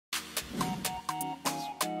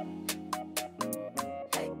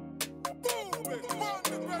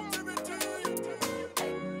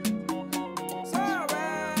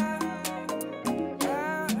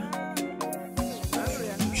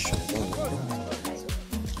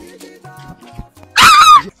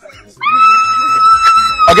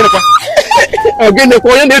Again, oh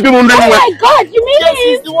my God, you mean yes,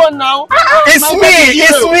 it's the one now. It's me,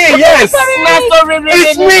 yes.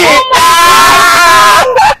 It's me.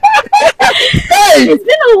 Hey! It's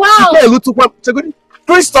been a while.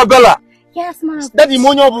 Christabella. Yes, ma'am. Daddy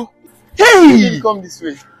Monyobu. Hey! Come this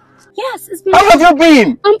way. Yes, it's been. How have you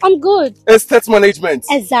been? I'm good. Estate management.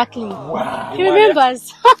 Exactly. Wow. He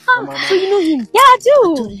remembers. So you know him? Yeah, I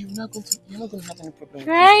do. You're not going to have any problem.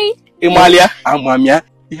 Right? Amalia, Amamia.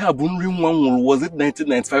 Yeah, was it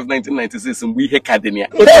 1995, 1996 and we had academia.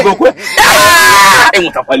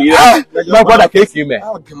 My brother came here.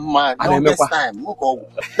 Oh, man. This time.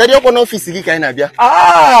 Daddy, open office. We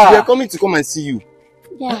are coming to come and see you.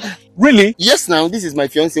 Yeah. Really? Yes, now. This is my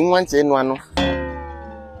fiancé.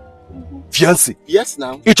 Fiancé? Yes,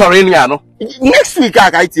 now. It's already Next week,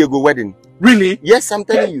 I go wedding. Really? Yes, I'm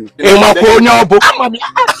telling you.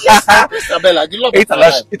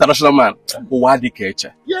 International man.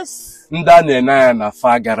 Yes. Ndane na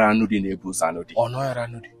fagara anudi na ebusa anudi.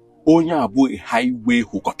 Onye abu highway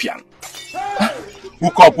hookupian.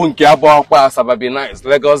 Hookup nke abo akwa Asababi nice.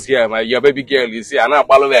 Lagos here, your baby girl is here. Na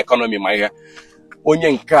akpalo economy my here.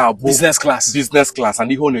 Onye nke abu business class and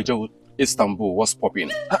the whole nature Istanbul was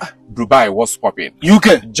popping. Dubai was popping.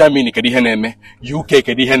 UK, Germany kedi heneme. UK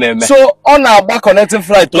kedi heneme. So on our back connecting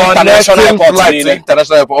flight to international airport.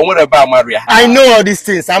 I know all these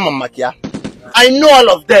things. I'm a makia. I know all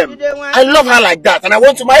of them. I love her like that, and I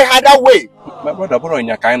want to marry her that way. My brother, borrow in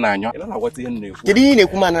your kind of you know what you Did he in a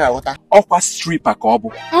woman or water? Offer stripper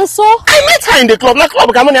kobo. And so I met her in the club. Not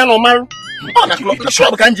club, come on, no man. The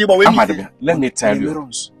club can't give away. Let me tell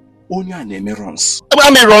you. Onya name runs.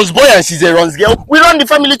 I'm a runs boy and she's a runs girl. We run the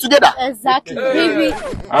family together. exactly, baby.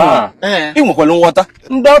 You want water?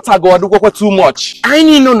 Daughter go too much. I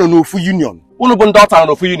need no full union. Unu bụ daughter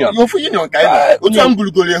no full union. No full union kai. Otu am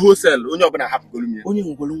bulu go le wholesale. Onye obuna hapụ go lumie. Onye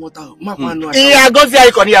ngolo water. Makwa no. Iya gozi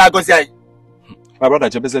ai ko ni ya gozi ai. My brother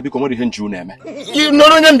Jebeze biko mo di henju na eme. You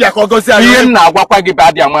no nye mbia ko gozi ai. Ihe na agwakwa gị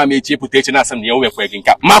ba dị ama ma echi pụta echi na asem na ya wekwe gị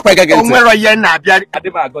nka. Makwa gị ntị. Onwero ihe na abịa. Ade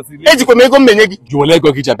ma gozi. Ejikwa m ego mmenye gị. Jụọla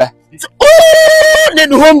ego gị jebe. The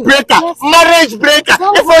home breaker, marriage breaker.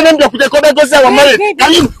 If I name the come go say our marriage.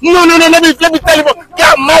 Can you? No. Let me tell you.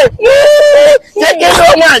 Get married. Take it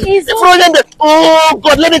on man. If I name the, oh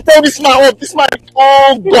God, let me tell this man. Oh, this man.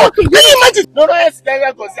 Oh God. Can you imagine? No, yes,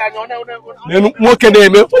 can go say no. Nwoke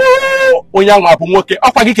na-eme. Onye anwa bụ nwoke.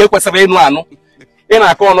 Ọkwa gị ka ekwesịrị ịnụ anụ. Ị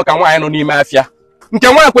na-akọ ọnụ ka nwaanyị nọ n'ime afịa. Nke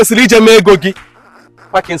nwaanyị kwesịrị ije mee ego gị.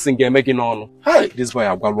 Parkinson ga-eme gị n'ọnụ. This boy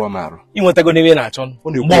agwaluo m arụ. Inwetago n'ebe na-achọ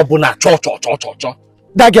ma ọ bụ na chọ.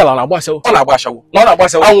 Dagala na agbashawo. Ọ na-agbashawo. Na ọ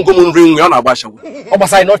na-agbashawo. Anwụgo m nri nwe ọ na-agbashawo. Ọ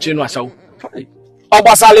gbasara na ọchị enu ashawo. Ọ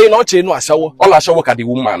gbasara na ọchị enu ashawo. Ọ na-ashawo ka the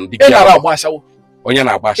woman dị. Ị nara agbashawo. Onye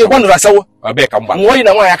na-agbashawo. Ị gbanụrụ ashawo. Ọbịa ka mgba. Nwoyi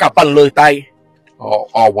na nwaanyị aka panlo tai.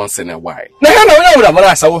 All once in a while. Na ya na onye nwere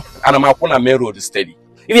amara ashawo. Ana m akwụ na main road steady.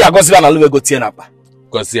 Iri agọziba na luwe go tie na pa.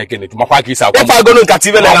 Gozie gịnị makwa ka isi akwa. Ịpa agonu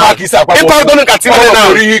nkatibele na. Ịpa agonu nkatibele na.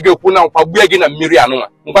 Ori ihe ga-ekwu na mkpagbu gị na mmiri anụnwa.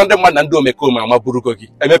 Ngwa ndị mmadụ na ndị omekome amaburugo gị.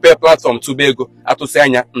 Emepe platform tụba ego atụsị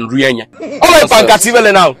anya nri enya. Ọ na-ịpa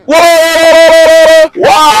nkatibele na.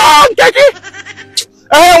 Keki.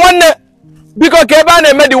 Nwanne biko ka ebe a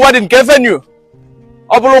na-eme the wedding ka venue.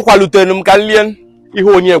 Ọ bụrụ kwalutenu m ka lie ihe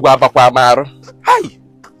onye egwu abakwa marụ. Hai.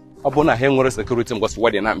 Ọ bụ na ha nwere security mgbọsị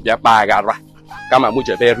wedding na mbịa kpaa aghara. Kama mụ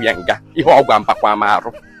jebe rie nga ihe ọgwa mpakwa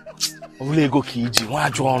marụ. Ọ bụla ego ka iji nwa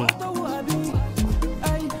ajọ ọnụ.